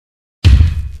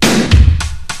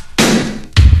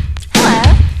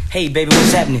Hey baby,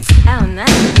 what's happening? Oh,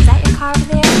 nothing. Is that your car over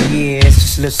there? Yeah, it's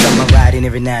just a little something I ride in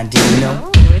every now and then, you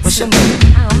know? Oh, What's your name?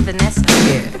 Oh, I'm Vanessa.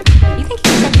 Yeah. You think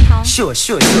you can take me home?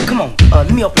 Sure. Come on. Let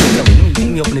me open the door. Let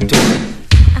me open the door.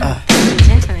 You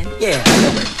gentleman. Yeah.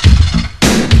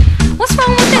 What's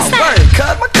wrong with this thing? Word,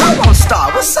 cuz my car won't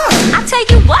start. What's up? I'll tell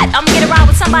you what, I'm gonna get a ride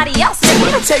with somebody else. Hey,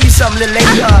 let me tell you something, little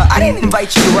lady. I didn't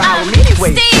invite you to ride with me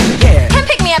anyway. Steve, Yeah. come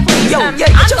pick me up, please. Yo, I'm get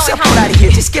yourself going home. out of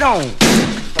here. Just get on.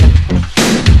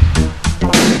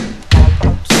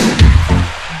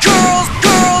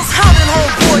 Girls, hounding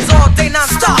homeboys all day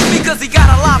non-stop because he got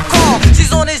a live call.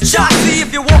 She's on his job. See,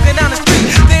 if you're walking down the street,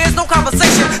 there's no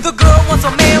conversation. The girl wants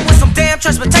a man with some damn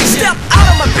transportation. Step out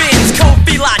of my Benz, cold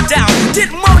feet locked down.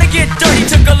 Didn't wanna get dirty,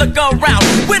 took a look around.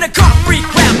 When a car freak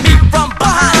grabbed me from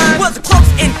behind, was a close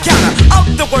encounter of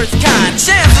the worst kind.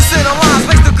 Chance to sit on lines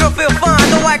makes the girl feel fine.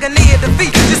 No agony at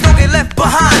defeat, just don't get left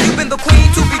behind. You've been the queen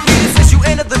to be greeted since you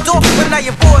entered the door, but now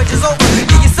your voyage is over.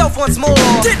 Get yourself once more.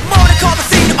 Didn't wanna call the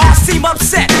scene or seem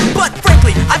upset, but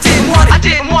frankly, I didn't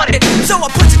want it. So I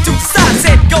put you to the side,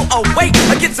 said go away,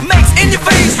 or get some eggs in your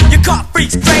face. Your car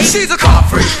freak's straight. She's a car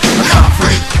freak, a car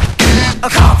freak, a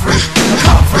car freak, a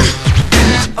car freak,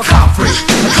 a car freak,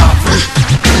 a car freak,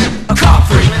 a car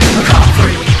freak, a car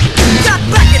freak. Got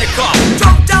back in the car,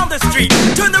 drove down the street,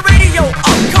 turned the radio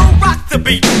up, go rock the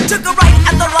beat. Took a right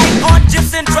at the light on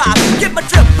Gibson Drive. Get my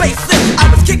trip bass lit, I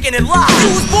was kicking it live. You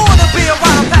was born to be a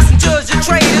rider, passenger's your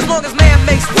trade. As long as man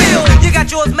makes will, you got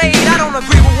yours made. I don't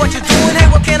agree with what you're doing. Hey,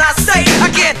 what can I say? I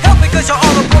can't help it cause you're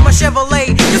all up on my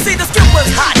Chevrolet. You see the skin was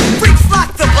hot, freaks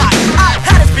locked the block. I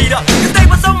had to speed up cause they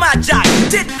was on my jock.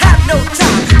 Didn't have no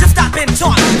time to stop and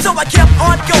talk, so I kept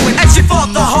on going and she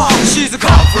fought the hawk. She's a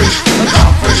car freak, a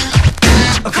car freak,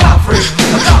 a car freak,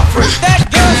 a car freak. That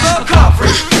girl's a car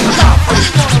freak, a car freak,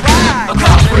 a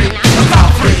car freak, a car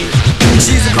freak.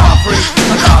 She's a car freak,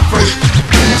 a car freak,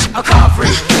 a car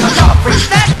freak, a car freak.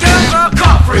 That girl's a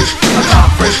car freak, a car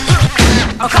freak,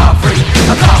 a car freak,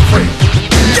 a car freak.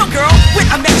 Yo girl, when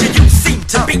I met you, you seemed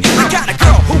to be the kind of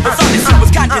girl who was honest, who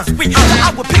was kind of sweet. So I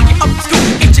would pick you up from school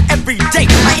each and every day.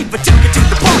 I even took you to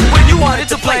the park when you wanted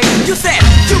to play. You said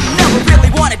you never really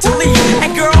wanted to leave,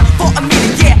 and girl, for a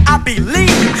minute, yeah, I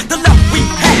believe the love we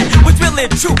had was really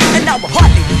true. And now I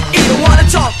hardly even wanna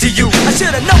talk to you. I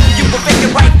should've known you were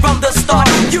faking right from the start.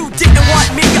 You didn't want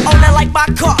me to own that like my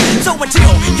car. So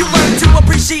until you learn to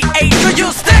appreciate, girl,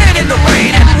 you'll stand in the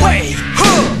rain and wait.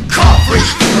 Car freak,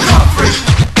 a car freak,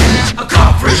 a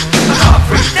car freak, a car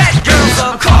freak. That girl's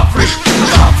a car freak, a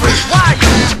car freak. Why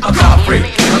you a car freak,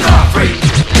 a car freak,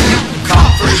 car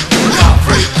freak, a car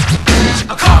freak,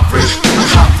 a car freak, a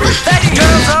car freak. That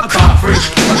girl's a car freak,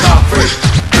 a car freak,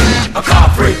 a car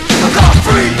freak, a car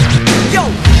freak. Yo,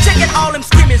 check it all them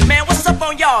screamers, man. What's up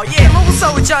on y'all? Yeah, what's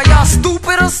up with y'all? Y'all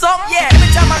stupid or something? Yeah,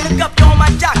 every time I look up, you're on my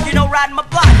jock, you know, riding my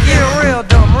block. Yeah, real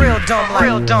dumb, like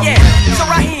real dumb. Yeah, so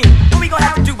Raheem, what we gonna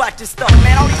have to do about this stuff,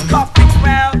 man? All these car freaks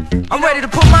around. I'm ready to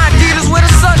put my Adidas where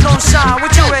the sun don't shine.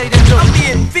 What you ready to do? I'm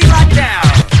being feet locked down.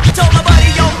 Told my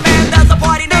buddy, yo, man, there's a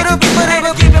party next week. And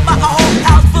I'm giving my whole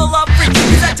house full of freaks.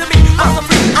 He said to me, I'm a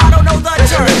freak, I don't know the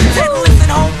term. Said,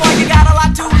 listen, homeboy, you got a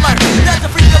lot to learn. There's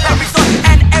a freak of every sort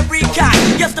and every kind.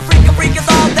 Yes, the freak is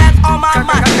all that's on my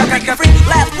mind. A freak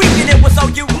last week and it was so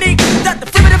unique that the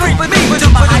freak with me to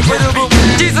my high beat.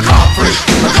 She's a car freak,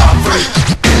 a car freak,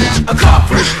 a car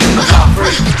freak, a car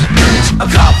freak, a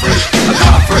car freak, a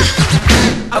car freak,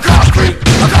 a car freak,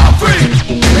 a car freak.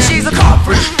 She's a car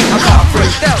freak, a car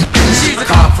freak. She's a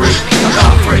car freak, a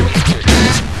car freak.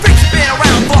 Freaks been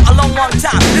around for a long, long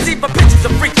time. There's even pictures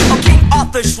of freaks on King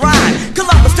Arthur's shrine.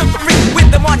 Columbus took the freak with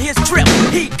him on his trip.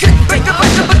 He couldn't break a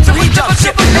bunch of books, so he jumped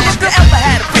ship. And if you ever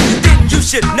had a freak, then you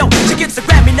should know she gets a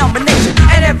Grammy nomination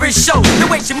at every show. The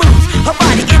way she moves, her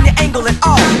body in the angle and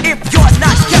all. If you're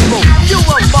not careful, you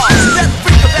will fall. There's a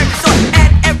freak of every sort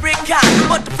and every kind,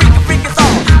 but the freak is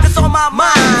all that's on my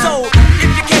mind. So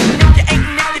if you can't, if you ain't,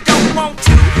 if you don't want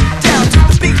to, down to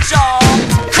the beach, y'all.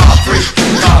 Car freak,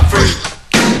 car freak,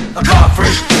 a car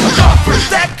freak, a car freak.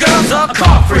 That girl's a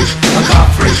car freak, a car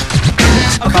freak,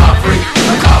 a car freak,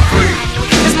 a car freak.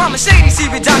 It's Mama Shady, she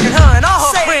be jocking her and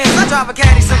all her friends. I drive a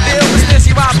caddy Seville, but still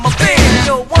she ride my Benz.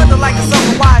 You'll wonder like the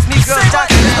summer wise, me girls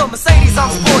jocking. It's no Mercedes,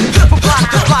 I'm sporting from block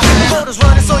to block. The motor's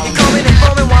running, so you're coming and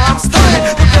rolling while I'm stunning.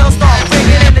 The bells start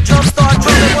ringing and the drums start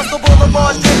drumming. Once the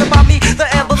boulevard's driven by me, the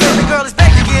ambulance, the girl is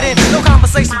begging to get in. No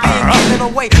conversation being given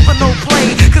away, but no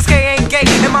play, cause K ain't gay,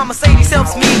 and my Mercedes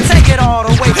helps me take it all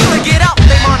the way. They get out,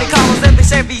 they Monte Carlos and they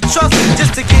Chevy trucks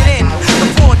just to get in. The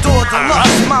 4 door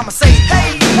deluxe. Mama say,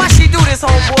 hey, why she do this,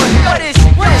 homeboy? What is she?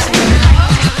 What is she?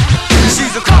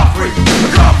 She's a car freak, a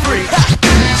car freak,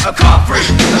 a car freak,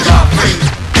 a